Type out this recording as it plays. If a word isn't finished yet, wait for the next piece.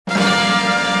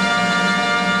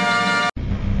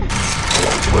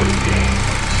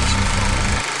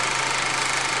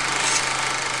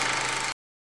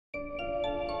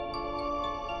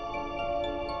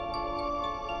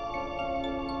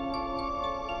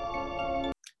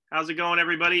How's it going,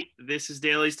 everybody? This is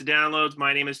Dailies to Downloads.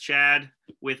 My name is Chad.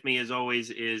 With me, as always,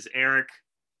 is Eric.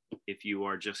 If you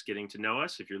are just getting to know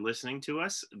us, if you're listening to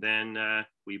us, then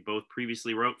we both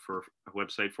previously wrote for a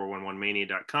website,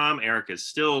 411mania.com. Eric is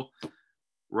still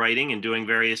writing and doing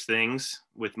various things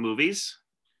with movies.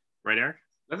 Right, Eric?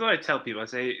 That's what I tell people.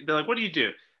 They're like, what do you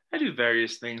do? I do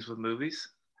various things with movies.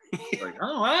 Like,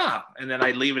 oh, wow. And then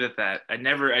I leave it at that. I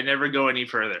never go any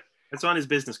further. That's on his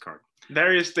business card.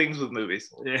 Various things with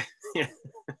movies.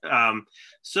 Yeah.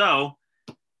 So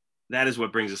that is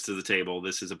what brings us to the table.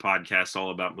 This is a podcast all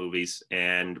about movies,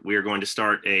 and we are going to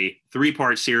start a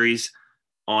 3-part series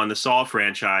on the Saw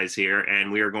franchise here,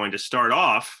 and we are going to start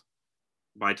off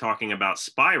by talking about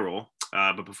Spiral.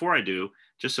 But before I do,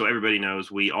 just so everybody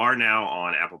knows, we are now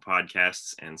on Apple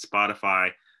Podcasts and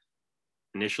Spotify.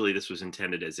 Initially, this was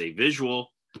intended as a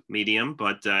visual medium,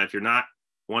 but if you're not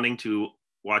wanting to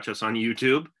watch us on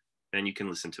YouTube, then you can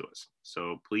listen to us.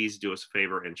 So please do us a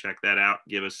favor and check that out.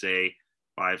 Give us a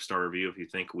 5-star review if you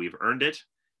think we've earned it.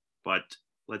 But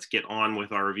let's get on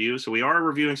with our review. So we are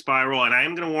reviewing Spiral, and I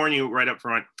am going to warn you right up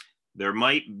front, there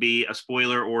might be a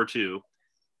spoiler or two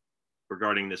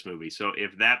regarding this movie. So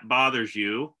if that bothers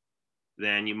you,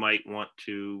 then you might want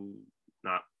to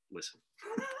not listen.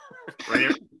 Right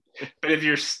here? But if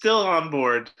you're still on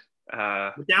board,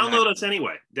 download us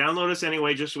anyway. Download us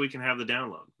anyway, just so we can have the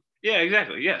download. Yeah,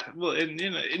 exactly. Yeah. Well,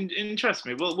 and trust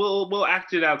me, we'll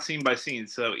act it out scene by scene.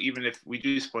 So even if we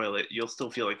do spoil it, you'll still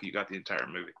feel like you got the entire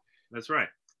movie. That's right.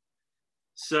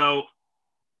 So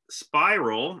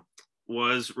Spiral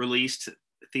was released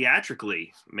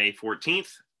theatrically May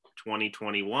 14th,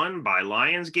 2021 by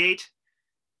Lionsgate.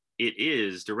 It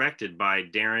is directed by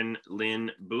Darren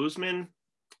Lynn Bousman,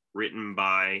 written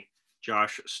by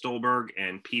Josh Stolberg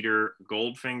and Peter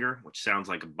Goldfinger, which sounds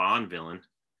like a Bond villain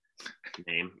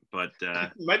name, but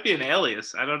it might be an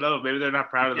alias. I don't know. Maybe they're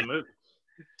not proud of the movie.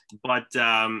 But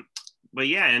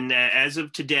yeah, and as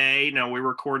of today, now we're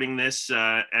recording this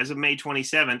as of May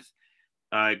 27th,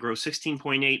 it grossed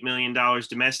 $16.8 million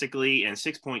domestically and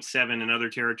 6.7 in other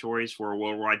territories for a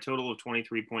worldwide total of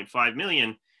 $23.5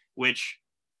 million, which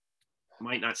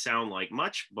might not sound like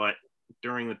much, but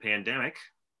during the pandemic,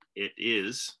 it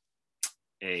is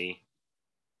a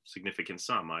significant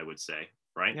sum, I would say,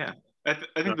 right? Yeah. I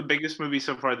think the biggest movie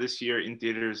so far this year in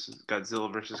theaters is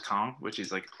Godzilla vs. Kong, which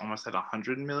is like almost at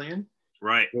 100 million.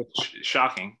 Right. Which is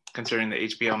shocking considering the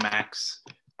HBO Max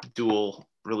dual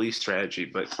release strategy.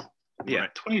 But yeah,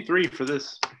 right. 23 for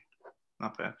this.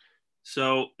 Not bad.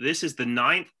 So this is the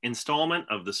 9th installment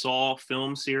of the Saw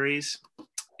film series.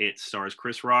 It stars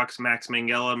Chris Rock, Max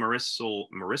Minghella,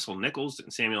 Marisol Nichols,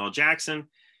 and Samuel L. Jackson.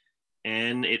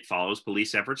 And it follows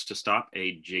police efforts to stop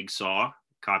a jigsaw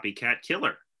copycat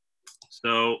killer.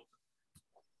 So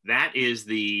that is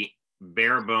the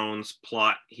bare bones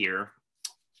plot here.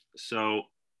 So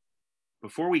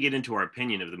before we get into our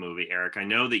opinion of the movie, Eric, I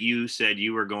know that you said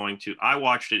you were going to, I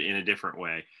watched it in a different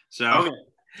way. So,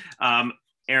 okay.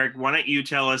 Eric, why don't you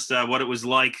tell us what it was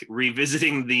like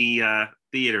revisiting the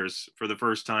theaters for the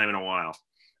first time in a while?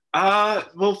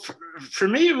 Well, for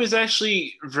me, it was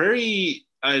actually very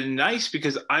nice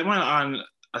because I went on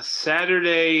a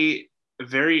Saturday,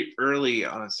 very early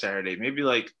on a Saturday, maybe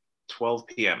like 12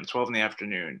 p.m., 12 in the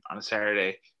afternoon on a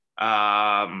Saturday.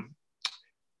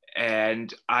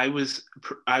 And I was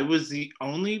the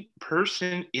only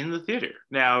person in the theater.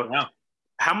 Now, wow.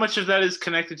 How much of that is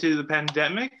connected to the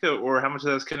pandemic or how much of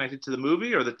that is connected to the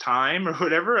movie or the time or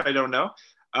whatever, I don't know.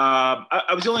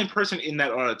 I was the only person in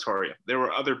that auditorium. There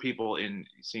were other people in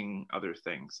seeing other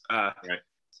things. Right.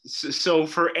 So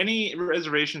for any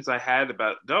reservations I had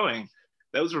about going,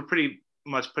 those were pretty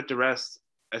much put to rest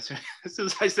as soon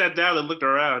as I sat down and looked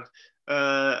around.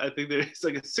 I think there's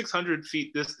like a 600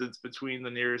 feet distance between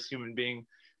the nearest human being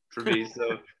for me.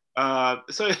 So that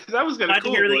was kind of cool. Glad to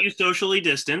hear that you socially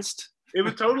distanced. It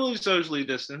was totally socially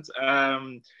distanced.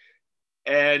 And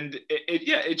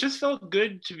it just felt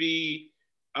good to be,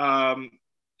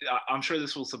 I'm sure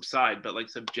this will subside, but like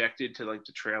subjected to like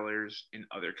the trailers and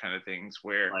other kind of things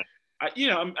where, right.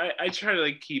 I try to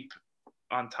like keep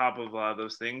on top of a lot of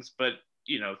those things, but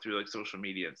through like social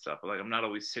media and stuff, but like I'm not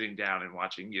always sitting down and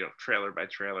watching, trailer by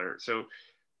trailer. So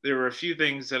there were a few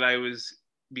things that I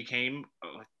became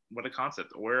like, what a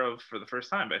concept, aware of for the first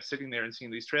time by sitting there and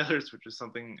seeing these trailers, which is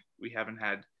something we haven't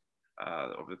had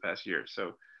over the past year.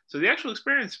 So the actual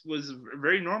experience was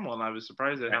very normal, and I was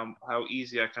surprised at how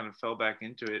easy I kind of fell back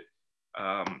into it,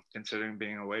 considering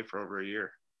being away for over a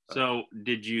year. So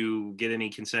did you get any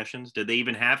concessions? Did they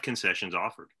even have concessions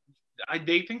offered?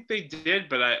 They think they did,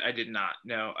 but I did not.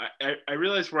 No, I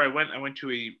realized where I went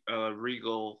to a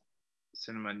Regal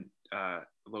cinema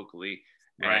locally,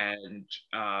 Right. and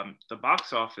the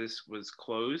box office was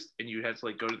closed, and you had to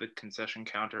like go to the concession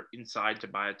counter inside to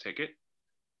buy a ticket.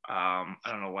 I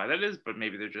don't know why that is, but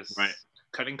maybe they're just Right.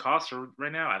 cutting costs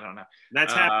right now. I don't know.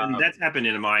 That's happened. That's happened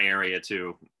in my area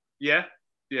too. Yeah,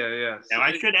 yeah. Now, So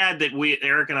I should add that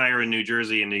Eric and I are in New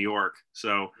Jersey and New York,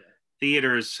 so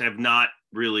theaters have not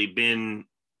really been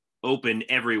open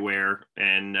everywhere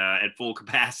and at full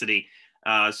capacity.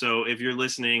 So if you're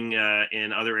listening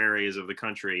in other areas of the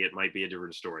country, it might be a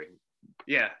different story.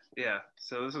 yeah.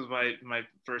 So this was my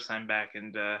first time back,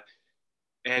 and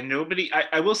nobody.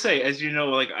 I will say, as you know,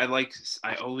 like I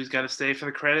always got to stay for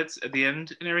the credits at the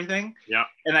end and everything. Yeah.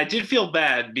 And I did feel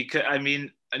bad because I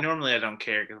mean, normally I don't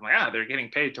care because I'm like, they're getting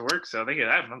paid to work, so they get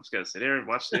that. I'm just gonna sit there and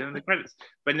watch the end of the credits.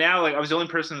 But now, like, I was the only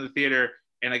person in the theater,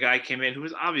 and a guy came in who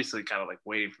was obviously kind of like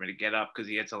waiting for me to get up because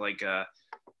he had to like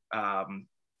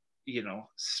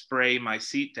spray my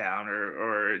seat down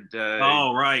or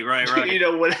oh, right.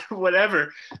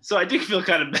 whatever. So I did feel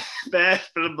kind of bad,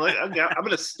 but I'm like, okay, I'm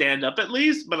gonna stand up at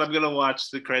least, but I'm gonna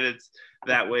watch the credits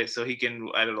that way so he can,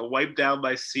 I don't know, wipe down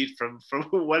my seat from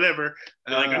whatever.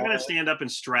 Like, I'm gonna stand up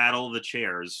and straddle the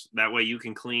chairs. That way you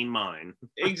can clean mine.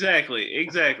 Exactly.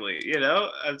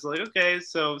 I was like, okay,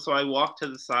 so I walked to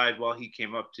the side while he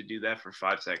came up to do that for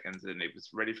 5 seconds, and it was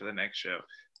ready for the next show.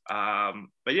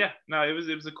 But yeah, no, it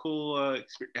was a cool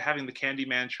experience, having the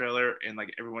Candyman trailer and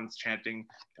like everyone's chanting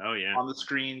oh yeah on the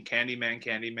screen, Candyman,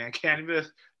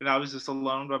 and I was just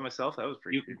alone by myself. That was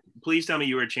pretty cool. Please tell me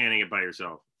you were chanting it by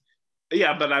yourself.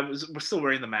 Yeah, but we're still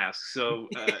wearing the mask, so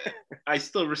I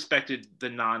still respected the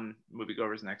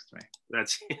non-moviegoers next to me.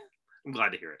 I'm glad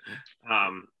to hear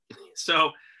it.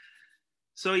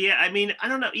 So yeah, I mean, I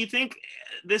don't know, you think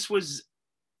this was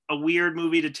a weird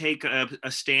movie to take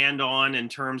a stand on in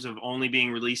terms of only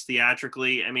being released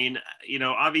theatrically? I mean,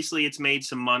 obviously it's made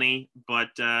some money, but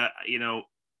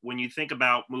when you think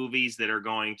about movies that are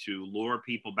going to lure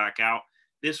people back out,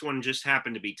 this one just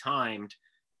happened to be timed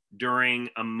during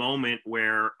a moment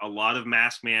where a lot of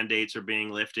mask mandates are being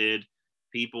lifted.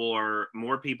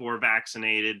 More people are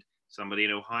vaccinated. Somebody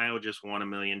in Ohio just won $1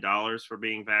 million for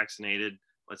being vaccinated.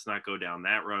 Let's not go down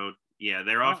that road. Yeah,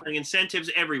 they're offering incentives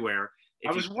everywhere.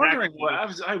 I was wondering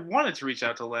I wanted to reach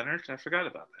out to Leonard. I forgot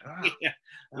about that. Yeah.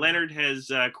 Leonard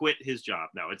has quit his job.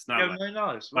 No, it's not $1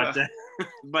 million. But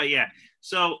but yeah,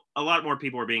 so a lot more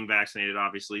people are being vaccinated,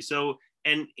 obviously. So,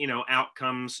 and out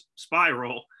comes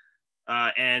Spiral.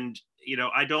 And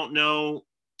I don't know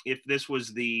if this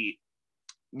was the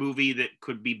movie that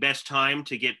could be best time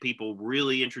to get people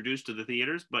really introduced to the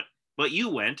theaters, but you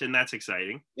went, and that's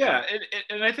exciting. Yeah,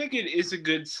 and I think it is a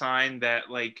good sign that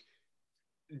like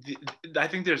I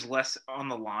think there's less on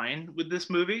the line with this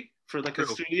movie for like a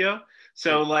studio.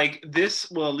 So like this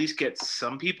will at least get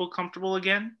some people comfortable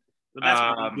again. But that's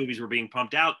why these movies were being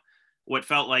pumped out what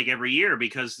felt like every year,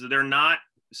 because they're not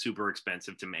super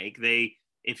expensive to make.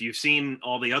 If you've seen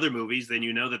all the other movies, then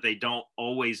you know that they don't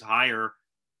always hire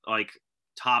like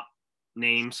top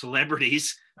name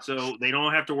celebrities, so they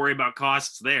don't have to worry about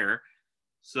costs there.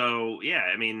 So yeah,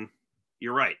 I mean,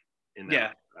 you're right in that.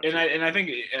 Yeah, and I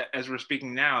think as we're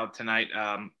speaking now tonight,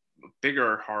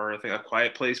 bigger horror, I think A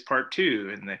Quiet Place Part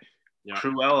 2 and the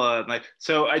Cruella, and like,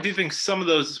 so I do think some of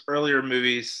those earlier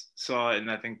movies saw it,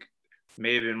 and I think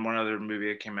maybe in one other movie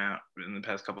that came out in the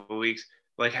past couple of weeks,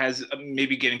 like has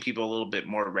maybe getting people a little bit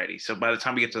more ready. So by the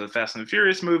time we get to the Fast and the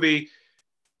Furious movie,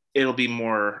 it'll be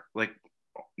more like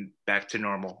back to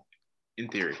normal in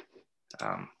theory.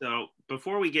 So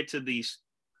before we get to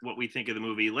what we think of the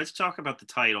movie, let's talk about the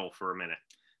title for a minute.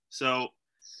 So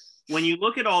when you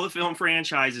look at all the film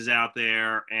franchises out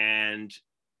there and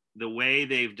the way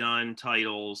they've done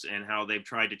titles and how they've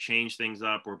tried to change things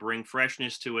up or bring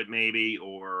freshness to it maybe,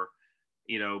 or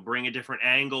bring a different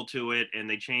angle to it, and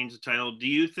they change the title, do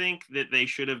you think that they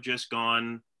should have just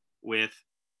gone with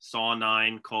Saw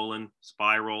 9: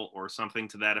 Spiral or something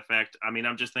to that effect? I mean,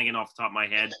 I'm just thinking off the top of my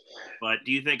head, but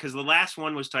do you think, because the last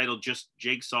one was titled just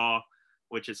Jigsaw,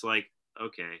 which is like,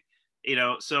 okay,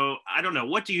 so I don't know.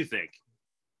 What do you think?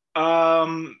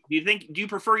 Do you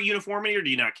prefer uniformity, or do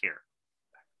you not care?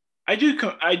 I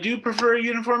do prefer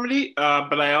uniformity,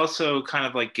 but I also kind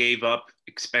of like gave up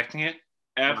expecting it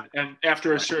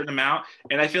after a certain amount.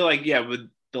 And I feel like, yeah, with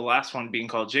the last one being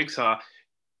called Jigsaw,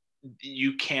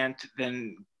 you can't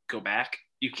then go back.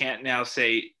 You can't now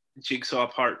say Jigsaw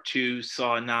Part 2,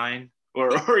 Saw 9,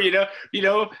 or like, and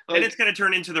it's going to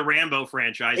turn into the Rambo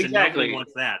franchise. Exactly. And nobody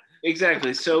wants that.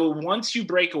 Exactly. So once you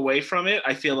break away from it,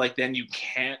 I feel like then you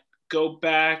can't go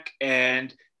back,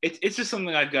 and it's just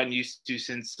something I've gotten used to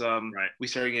since we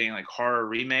started getting like horror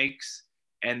remakes.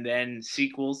 and then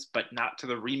sequels, but not to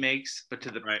the remakes, but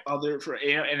to the Right. other.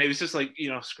 And it was just like,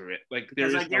 screw it. Like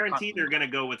Because I guarantee they're going to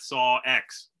go with Saw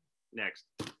X next.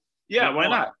 Yeah, why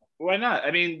not? Why not? I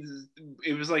mean,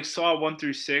 it was like Saw 1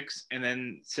 through 6, and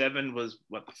then 7 was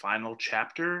what, the final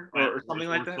chapter or something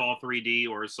like that. Saw 3D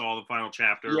or Saw the final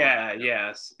chapter. Yeah,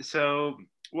 yes. So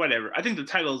whatever. I think the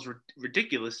title is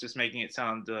ridiculous, just making it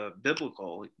sound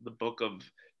biblical, the Book of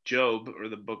Job or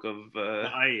the Book of.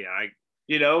 But I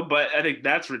think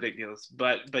that's ridiculous.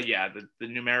 But yeah, the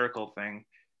numerical thing,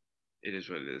 it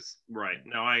is what it is. Right.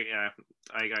 No, I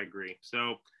agree.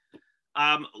 So,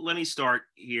 let me start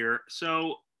here.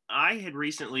 So I had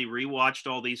recently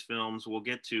rewatched all these films. We'll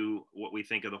get to what we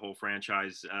think of the whole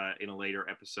franchise in a later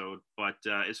episode. But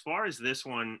as far as this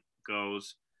one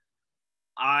goes,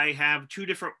 I have two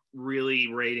different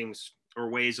really ratings or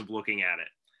ways of looking at it.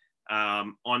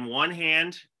 On one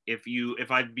hand,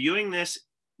 if I'm viewing this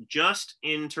just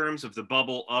in terms of the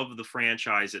bubble of the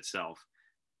franchise itself,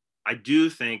 I do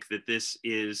think that this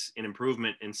is an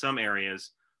improvement in some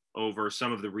areas over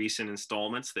some of the recent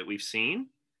installments that we've seen.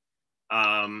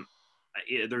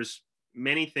 There's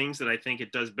many things that I think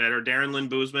it does better. Darren Lynn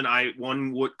Bousman,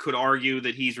 could argue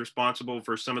that he's responsible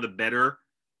for some of the better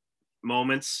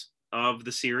moments of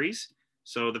the series.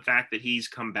 So the fact that he's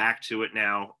come back to it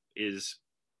now is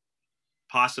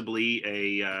possibly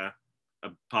a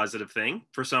positive thing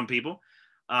for some people.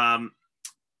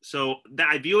 So that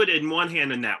I view it in one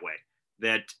hand in that way,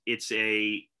 that it's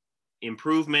a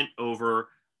improvement over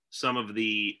some of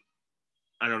the,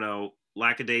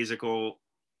 lackadaisical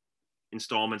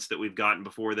installments that we've gotten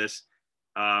before this.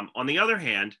 On the other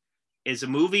hand, as a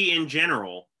movie in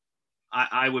general,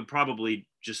 I would probably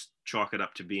just chalk it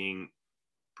up to being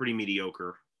pretty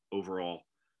mediocre overall.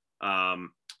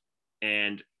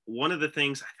 And one of the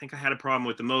things I think I had a problem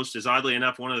with the most is, oddly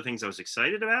enough, one of the things I was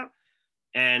excited about.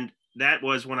 And that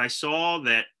was when I saw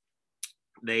that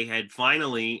they had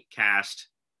finally cast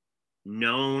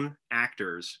known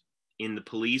actors in the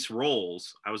police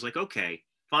roles. I was like, okay,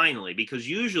 finally, because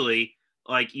usually,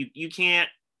 like, you can't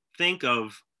think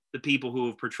of the people who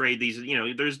have portrayed these,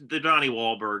 there's the Donnie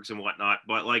Wahlbergs and whatnot,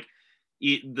 but like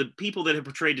the people that have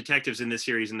portrayed detectives in this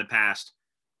series in the past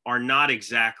are not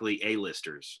exactly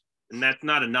A-listers. And that's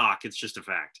not a knock, it's just a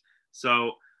fact.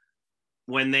 So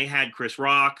when they had Chris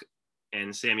Rock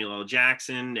and Samuel L.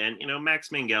 Jackson and, Max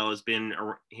Minghella has been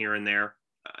here and there,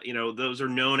 those are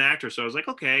known actors. So I was like,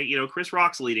 okay, Chris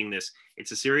Rock's leading this.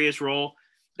 It's a serious role.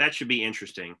 That should be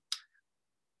interesting.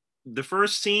 The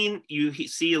first scene, you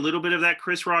see a little bit of that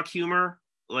Chris Rock humor,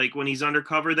 like when he's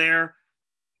undercover there,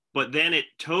 but then it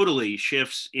totally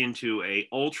shifts into a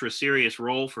ultra serious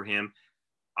role for him.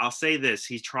 I'll say this,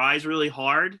 he tries really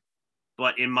hard,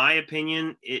 but in my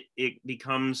opinion, it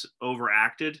becomes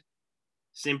overacted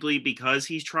simply because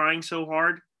he's trying so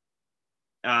hard.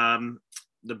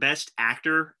 The best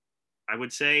actor, I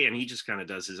would say, and he just kind of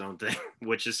does his own thing,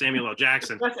 which is Samuel L.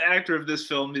 Jackson. The best actor of this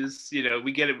film is,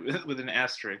 we get it with an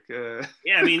asterisk. Yeah,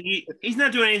 I mean, he's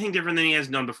not doing anything different than he has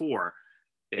done before.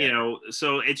 Yeah.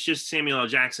 So it's just Samuel L.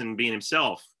 Jackson being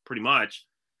himself, pretty much.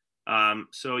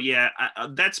 So yeah,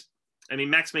 Max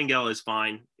Minghella is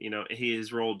fine.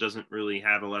 His role doesn't really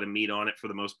have a lot of meat on it for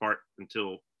the most part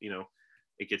until,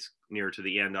 it gets nearer to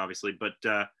the end, obviously. But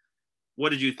what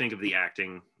did you think of the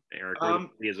acting, Eric, or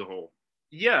as a whole?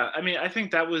 Yeah, I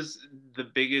think that was the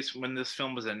biggest when this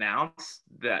film was announced,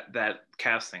 that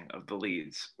casting of the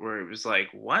leads, where it was like,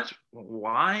 what?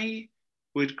 Why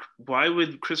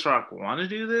would Chris Rock want to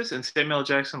do this? And Samuel L.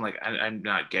 Jackson, like, I'm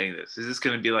not getting this. Is this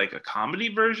going to be like a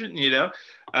comedy version?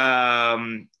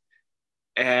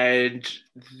 And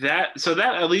that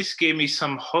at least gave me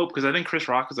some hope, because I think Chris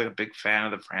Rock is like a big fan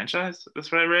of the franchise.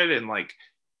 That's what I read, and like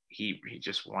he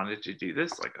just wanted to do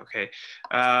this. Like, okay,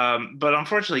 but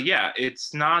unfortunately, yeah,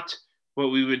 it's not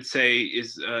what we would say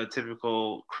is a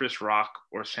typical Chris Rock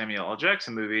or Samuel L.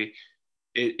 Jackson movie.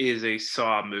 It is a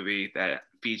Saw movie that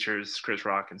features Chris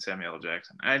Rock and Samuel L.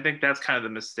 Jackson. And I think that's kind of the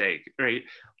mistake, right?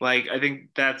 Like, I think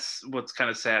that's what's kind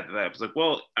of sad, that I was like,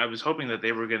 well, I was hoping that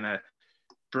they were gonna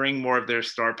bring more of their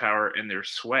star power and their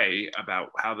sway about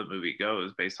how the movie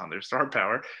goes based on their star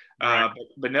power. Right.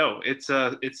 But no, it's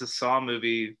a Saw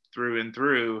movie through and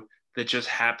through that just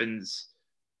happens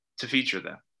to feature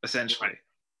them, essentially.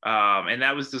 Right. And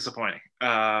that was disappointing.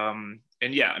 And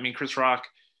yeah, Chris Rock,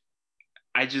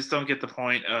 I just don't get the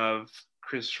point of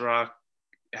Chris Rock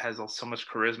has so much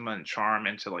charisma and charm,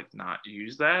 and to like not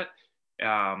use that.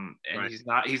 And right.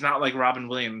 he's not like Robin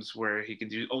Williams, where he can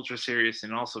do ultra serious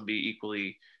and also be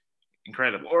equally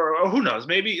incredible, or who knows,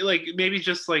 maybe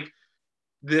just like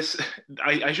this.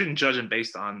 I shouldn't judge him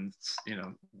based on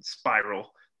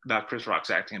Spiral, about Chris Rock's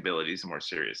acting abilities and more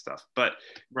serious stuff. But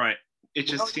right. It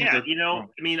just seems yeah, like,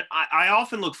 I mean, I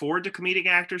often look forward to comedic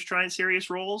actors trying serious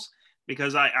roles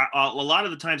because a lot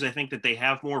of the times I think that they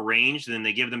have more range than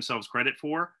they give themselves credit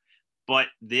for. But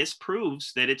this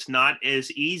proves that it's not as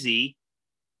easy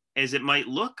as it might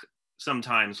look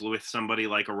sometimes with somebody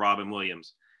like a Robin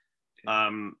Williams.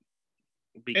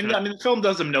 Because, and I mean, the film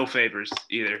does them no favors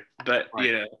either. But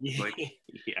right. like,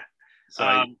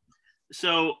 yeah.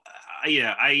 So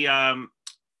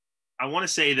I want to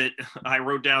say that I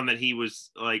wrote down that he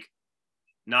was like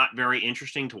not very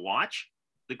interesting to watch,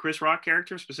 the Chris Rock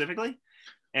character specifically,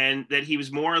 and that he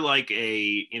was more like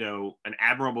an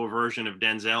admirable version of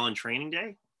Denzel in Training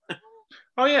Day.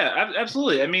 Oh yeah,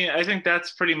 absolutely. I mean, I think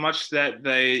that's pretty much that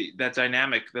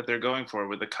dynamic that they're going for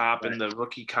with the cop and the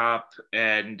rookie cop,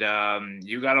 and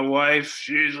you got a wife.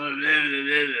 She's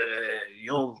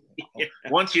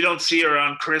once you don't see her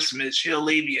on Christmas, she'll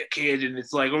leave you a kid, and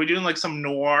it's like, are we doing like some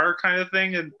noir kind of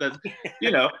thing, and that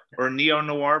or neo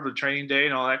noir with Training Day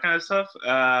and all that kind of stuff.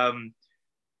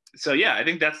 So yeah, I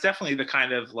think that's definitely the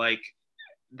kind of like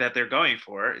that they're going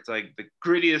for. It's like the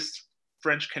grittiest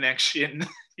French Connection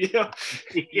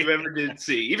you ever did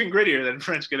see, even grittier than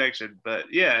French Connection. But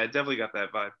yeah, it definitely got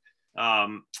that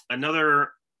vibe.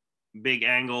 Another big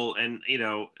angle, and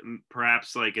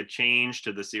perhaps like a change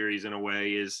to the series in a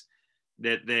way, is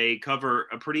that they cover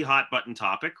a pretty hot button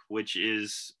topic, which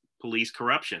is police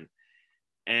corruption.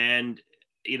 And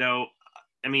I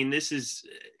mean, this is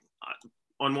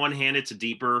on one hand, it's a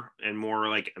deeper and more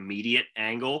like immediate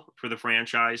angle for the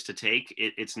franchise to take.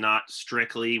 It's not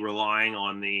strictly relying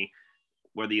on the,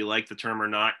 whether you like the term or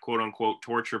not, quote unquote,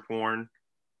 torture porn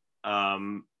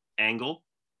angle.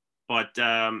 But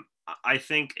I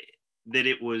think that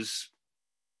it was,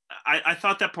 I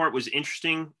thought that part was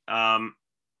interesting.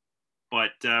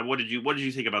 But what did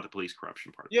you think about the police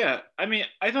corruption part? Yeah, I mean,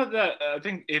 I thought that, I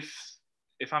think if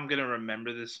I'm gonna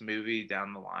remember this movie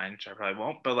down the line, which I probably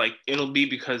won't, but like it'll be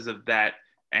because of that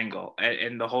angle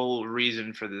and the whole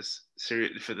reason for this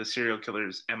for the serial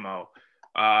killer's MO,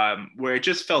 where it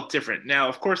just felt different. Now,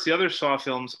 of course, the other Saw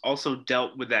films also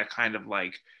dealt with that kind of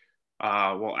like,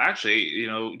 well, actually,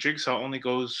 Jigsaw only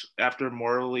goes after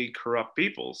morally corrupt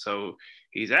people, so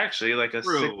he's actually like a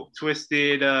sick,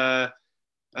 twisted,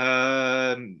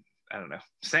 I don't know,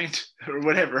 saint or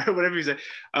whatever you say.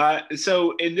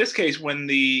 So in this case, when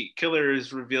the killer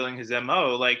is revealing his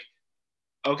MO, like,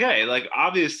 okay, like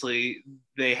obviously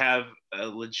they have a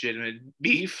legitimate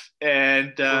beef,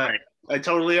 and right. I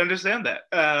totally understand that.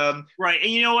 Right, and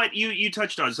you know what, you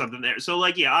touched on something there. So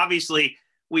like, yeah, obviously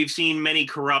we've seen many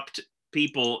corrupt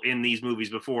people in these movies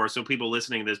before. So people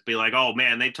listening to this be like, oh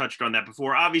man, they touched on that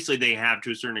before. Obviously they have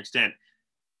to a certain extent.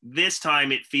 This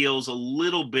time it feels a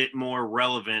little bit more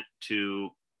relevant to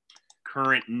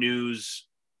current news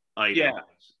items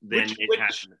than it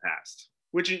has in the past.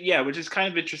 Which is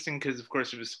kind of interesting because, of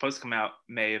course, it was supposed to come out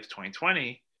May of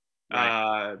 2020.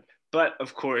 Right. But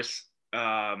of course,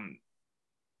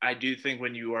 I do think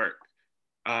when you are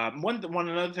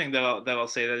another thing that I'll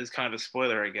say that is kind of a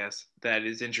spoiler, I guess, that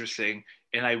is interesting,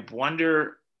 and I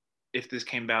wonder if this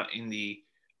came about in the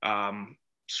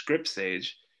script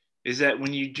stage, is that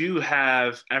when you do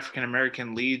have African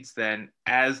American leads then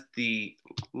as the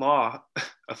law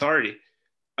authority,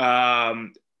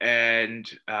 and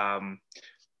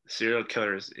serial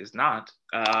killers is not,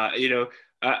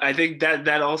 I think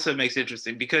that also makes it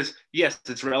interesting because yes,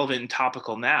 it's relevant and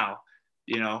topical now,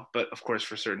 but of course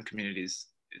for certain communities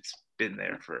it's been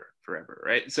there for forever,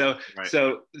 right? So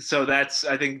that's,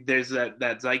 I think there's that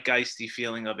zeitgeisty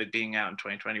feeling of it being out in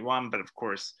 2021, but of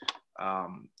course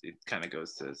it kind of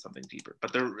goes to something deeper.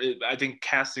 But I think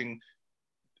casting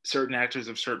certain actors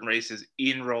of certain races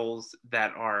in roles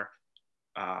that are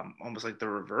almost like the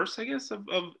reverse, I guess, of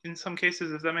in some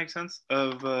cases, if that makes sense,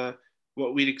 of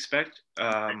what we'd expect.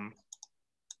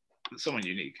 Someone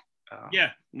unique.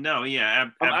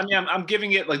 I'm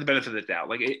giving it like the benefit of the doubt.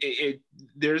 Like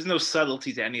there's no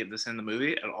subtlety to any of this in the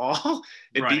movie at all.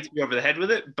 It beats me over the head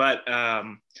with it. But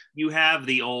you have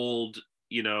the old,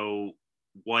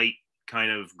 white kind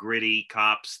of gritty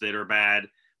cops that are bad,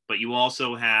 but you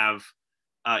also have,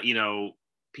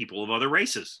 people of other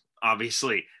races,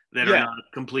 obviously, that are not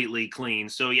completely clean.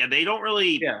 So yeah, they don't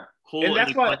really hold. And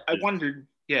that's why I wondered,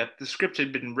 if the script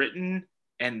had been written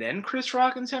and then Chris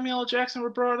Rock and Samuel L. Jackson were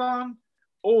brought on,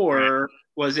 or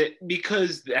was it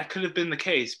because that could have been the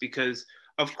case? Because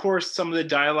of course, some of the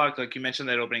dialogue, like you mentioned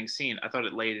that opening scene, I thought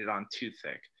it laid it on too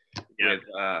thick with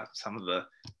some of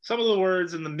the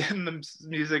words and the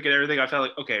music and everything. I felt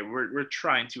like, okay, we're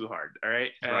trying too hard. All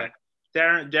right.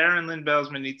 Darren Lynn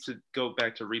Bousman needs to go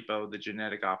back to Repo, the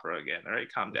genetic opera again. All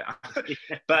right, calm down.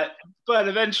 but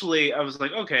eventually, I was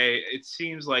like, okay, it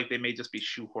seems like they may just be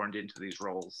shoehorned into these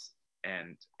roles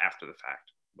and after the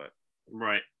fact. But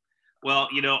right. Well,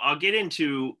 I'll get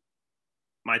into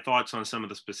my thoughts on some of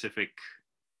the specific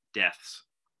deaths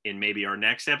in maybe our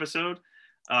next episode.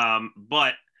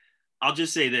 But I'll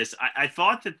just say this. I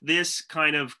thought that this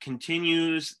kind of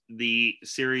continues the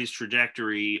series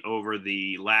trajectory over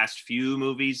the last few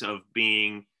movies of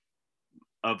getting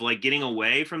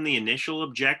away from the initial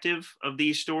objective of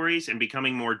these stories and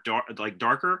becoming more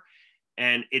darker.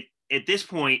 And at this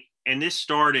point, and this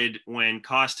started when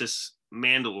Costas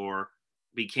Mandylor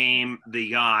became the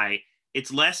guy,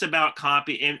 it's less about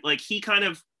copy, and like he kind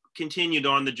of continued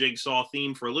on the Jigsaw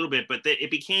theme for a little bit, but it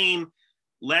became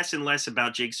less and less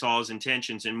about Jigsaw's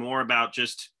intentions and more about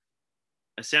just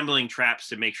assembling traps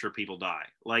to make sure people die.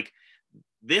 Like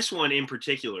this one in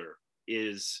particular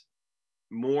is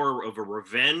more of a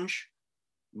revenge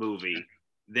movie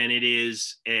than it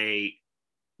is a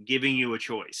giving you a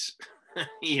choice.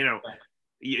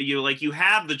 You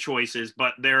have the choices,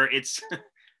 but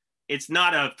it's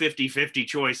not a 50-50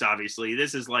 choice. Obviously,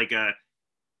 this is like a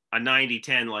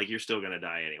 90-10, like you're still gonna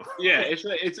die anyway. Yeah, it's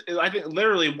I think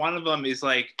literally one of them is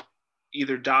like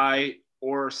either die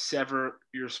or sever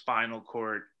your spinal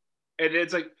cord, and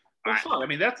it's like, well, fuck. I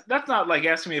mean, that's not like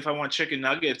asking me if I want chicken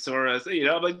nuggets or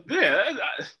I'm like, yeah.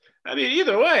 I mean,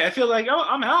 either way, I feel like, oh,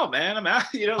 I'm out, man. I'm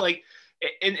out. Like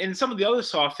in some of the other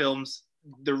Saw films,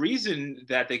 the reason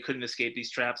that they couldn't escape these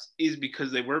traps is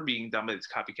because they were being done by these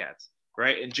copycats,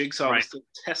 right? And Jigsaw was still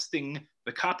testing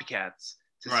the copycats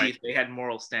to see if they had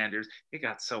moral standards. It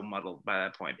got so muddled by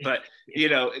that point, but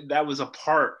that was a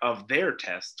part of their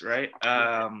test, right?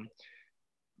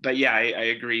 But yeah, I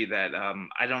agree that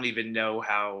I don't even know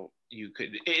how you could.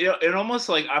 It almost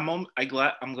like I'm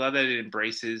glad that it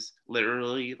embraces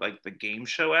literally like the game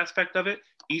show aspect of it.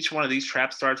 Each one of these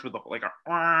traps starts with like a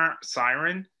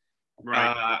siren,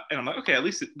 right? And I'm like, okay, at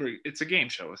least it's a game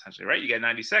show essentially, right? You get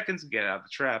 90 seconds to get out of the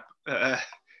trap. I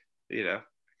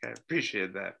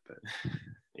appreciate that, but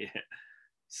yeah.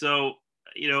 So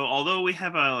although we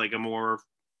have a more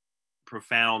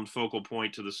profound focal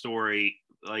point to the story,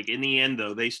 like in the end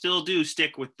though, they still do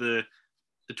stick with the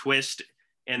twist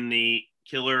and the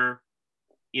killer,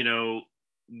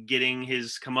 getting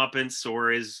his comeuppance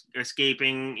or is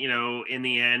escaping. In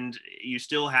the end, you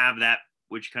still have that,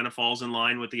 which kind of falls in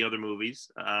line with the other movies.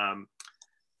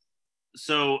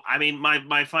 So, I mean,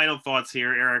 my final thoughts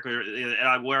here, Eric,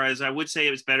 whereas I would say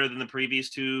it was better than the previous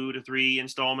 2 to 3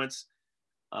 installments,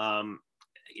 in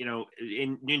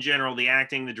general, the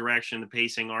acting, the direction, the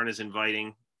pacing aren't as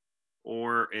inviting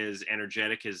or as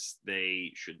energetic as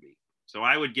they should be. So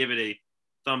I would give it a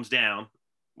thumbs down.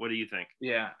 What do you think?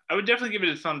 Yeah, I would definitely give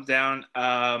it a thumbs down.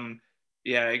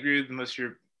 Yeah, I agree with most of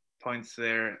your points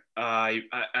there. I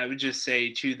would just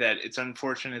say, too, that it's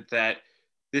unfortunate that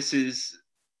this is,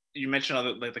 you mentioned all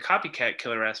the copycat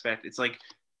killer aspect. It's like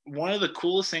one of the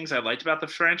coolest things I liked about the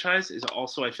franchise is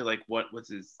also, I feel like, what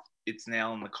was its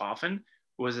nail in the coffin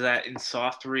was that in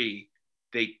Saw 3,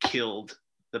 they killed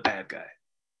the bad guy.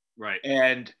 Right.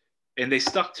 And they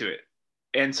stuck to it.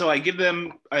 And so I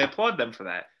applaud them for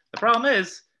that. The problem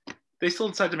is they still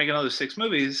decided to make another 6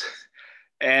 movies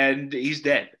and he's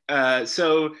dead.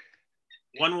 So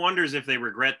one wonders if they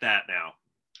regret that now.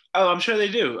 Oh, I'm sure they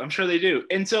do.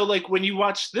 And so, like, when you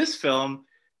watch this film,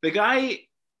 the guy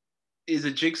is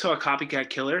a Jigsaw copycat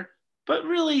killer, but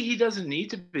really he doesn't need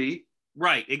to be.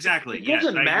 Right, exactly. It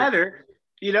doesn't matter.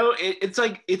 It's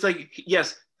like,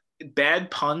 yes, bad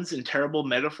puns and terrible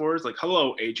metaphors. Like,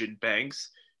 hello, Agent Banks.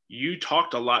 You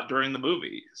talked a lot during the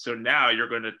movie, so now you're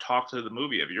going to talk to the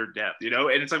movie of your death,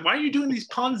 and it's like, why are you doing these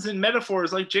puns and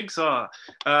metaphors like Jigsaw,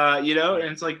 and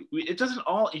it's like, it doesn't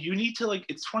all, you need to, like,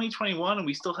 it's 2021 and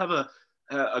we still have a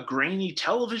grainy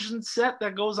television set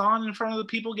that goes on in front of the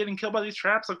people getting killed by these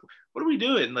traps. Like, what are we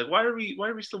doing? Like, why are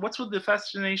we still, what's with the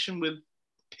fascination with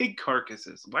pig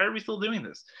carcasses? Why are we still doing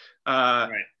this?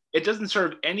 Right. It doesn't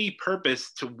serve any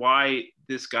purpose to why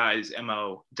this guy's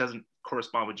MO doesn't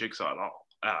correspond with Jigsaw at all.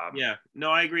 Yeah, no,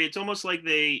 I agree. It's almost like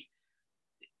they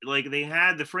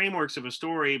had the frameworks of a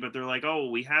story, but they're like,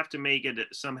 oh, we have to make it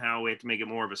somehow. We have to make it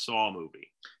more of a Saw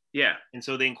movie. Yeah, and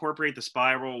so they incorporate the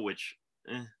spiral, which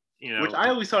which I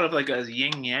always thought of like as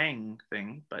yin yang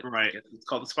thing, but right, it's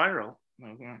called the spiral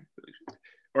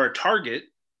or a target,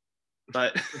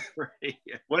 but right,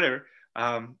 yeah. Whatever.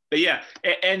 But yeah,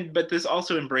 but this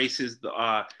also embraces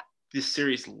this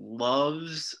series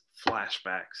loves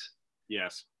flashbacks.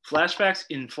 Yes. Flashbacks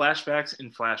in flashbacks in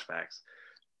flashbacks.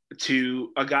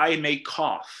 to a guy may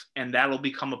cough and that'll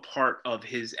become a part of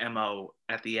his MO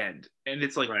at the end. And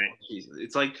it's like, Right. oh, Jesus.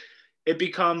 It's like, it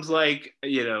becomes like,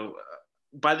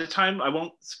 by the time, I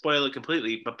won't spoil it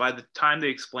completely, but by the time they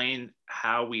explain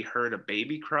how we heard a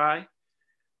baby cry,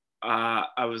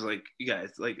 I was like, you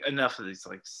guys, like, enough of these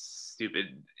like stupid.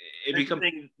 It That's becomes the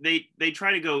thing. They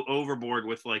try to go overboard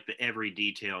with like the every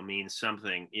detail means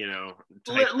something,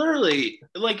 literally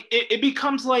like it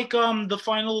becomes like the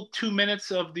final 2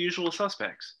 minutes of The Usual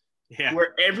Suspects. Yeah.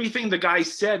 Where everything the guy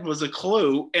said was a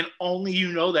clue, and only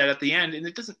that at the end, and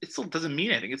it still doesn't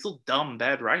mean anything. It's still dumb,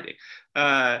 bad writing.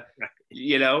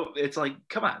 It's like,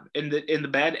 come on. In the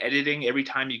bad editing, every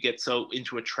time you get so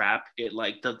into a trap, it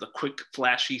like does the quick,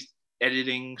 flashy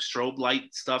editing, strobe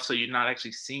light stuff, so you're not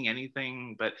actually seeing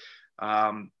anything. But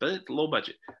it's low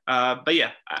budget. But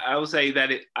yeah, I will say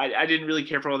that I didn't really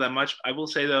care for all that much. I will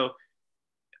say though,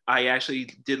 I actually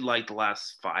did like the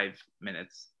last 5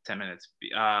 minutes, 10 minutes.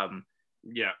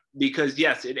 Yeah. Because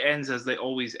yes, it ends as they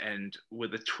always end,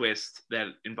 with a twist that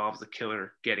involves the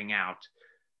killer getting out.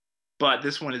 But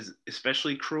this one is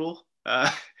especially cruel.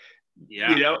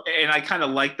 Yeah. And I kind of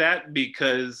like that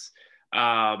because that's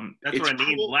what I mean.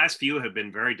 Cruel. The last few have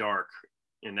been very dark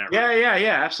in that.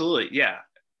 Yeah, absolutely. Yeah.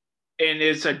 And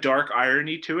it's a dark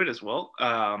irony to it as well,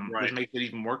 Right. which makes it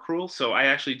even more cruel. So I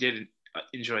actually did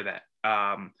enjoy that.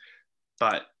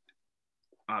 But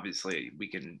obviously we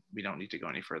don't need to go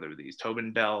any further with these.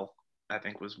 Tobin Bell, I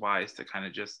think, was wise to kind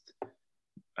of just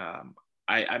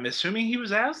I'm assuming he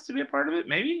was asked to be a part of it,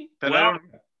 maybe. But well,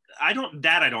 I don't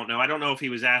know. I don't know if he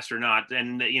was asked or not.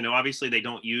 And obviously they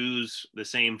don't use the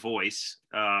same voice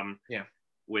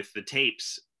with the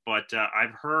tapes, but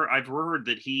I've heard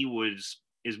that he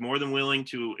is more than willing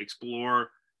to explore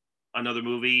another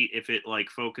movie if it like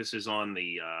focuses on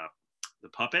the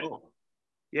puppet. Oh.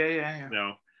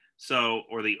 Yeah. So,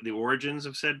 or the origins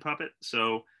of said puppet.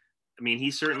 So, I mean,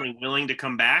 he's certainly willing to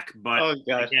come back, but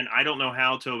again, I don't know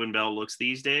how Tobin Bell looks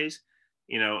these days,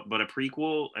 but a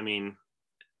prequel, I mean,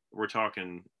 we're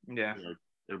talking,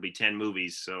 it'll be 10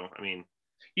 movies. So, I mean,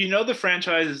 the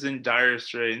franchise is in dire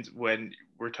straits when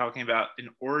we're talking about an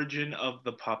origin of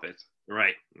the puppet.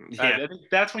 Right. Yeah.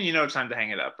 That's when it's time to hang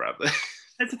it up, probably.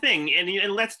 That's the thing.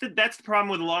 And that's the problem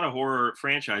with a lot of horror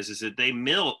franchises, that they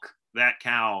milk that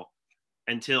cow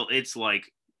until it's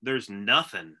like there's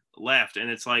nothing left, and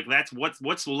it's like that's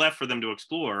what's left for them to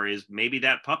explore is maybe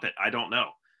that puppet. I don't know.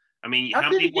 I mean, how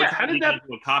many more times are you going to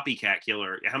do a copycat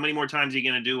killer? How many more times are you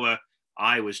going to do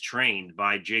I was trained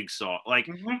by Jigsaw? Like,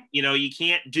 you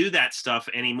can't do that stuff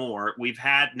anymore. We've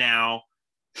had now,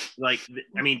 like,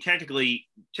 I mean, technically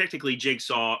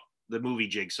Jigsaw, the movie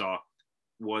Jigsaw,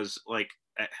 was like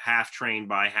a half trained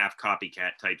by half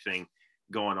copycat type thing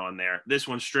going on there. This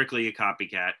one's strictly a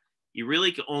copycat. You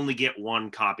really can only get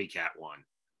one copycat one.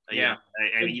 Yeah.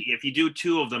 And if you do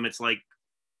two of them, it's like,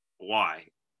 why?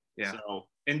 Yeah. So,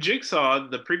 and Jigsaw,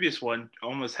 the previous one,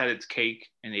 almost had its cake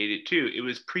and ate it too. It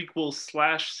was prequel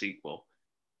 / sequel.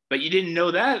 But you didn't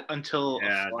know that until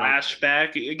a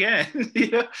flashback again.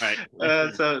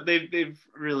 Right. So they've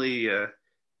really,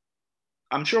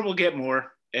 I'm sure we'll get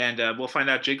more. And we'll find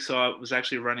out Jigsaw was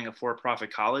actually running a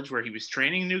for-profit college where he was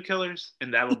training new killers.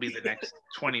 And that'll be the next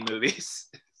 20 movies.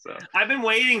 So I've been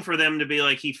waiting for them to be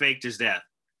like, he faked his death.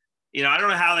 I don't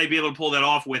know how they'd be able to pull that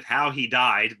off with how he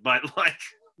died, but like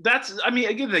that's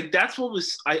what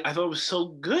was I thought was so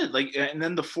good. Like, and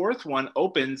then the fourth one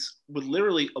opens with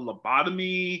literally a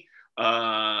lobotomy,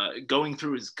 going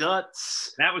through his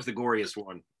guts. That was the goriest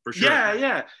one for sure.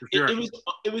 Yeah. For sure.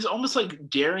 It was almost like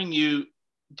daring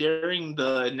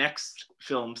the next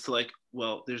films to like,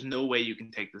 well, there's no way you can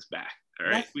take this back.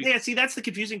 All right. See, that's the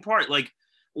confusing part. Like,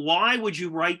 why would you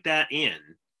write that in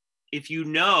if you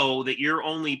know that you're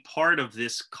only part of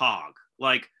this cog?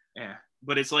 Like,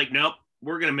 but it's like, nope,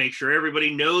 we're going to make sure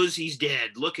everybody knows he's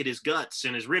dead. Look at his guts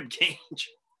and his rib cage.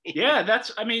 Yeah,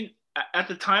 I mean, at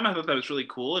the time, I thought that was really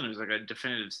cool. And it was like a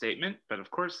definitive statement. But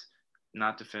of course,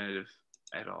 not definitive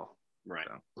at all. Right.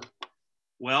 So.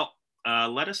 Well,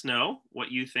 let us know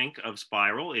what you think of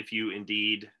Spiral if you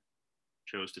indeed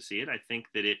chose to see it. I think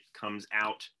that it comes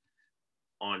out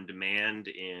on demand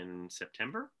in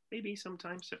September, maybe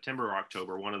sometime September or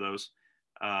October, one of those.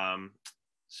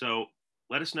 So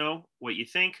let us know what you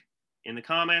think in the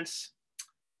comments.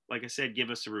 Like I said, give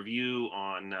us a review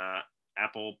on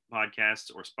Apple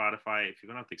Podcasts or Spotify. If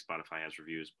you don't think Spotify has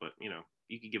reviews, but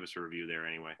you can give us a review there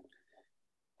anyway.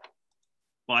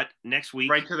 But next week,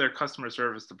 write to their customer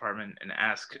service department and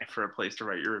ask for a place to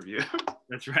write your review.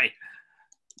 That's right.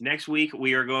 Next week,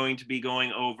 we are going to be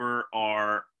going over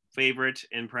our favorite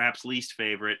and perhaps least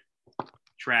favorite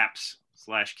traps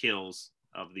 / kills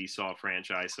of the Saw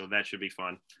franchise. So that should be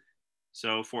fun.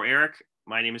 So for Eric,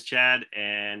 my name is Chad,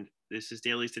 and this is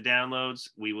Dailies to Downloads.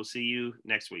 We will see you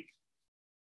next week.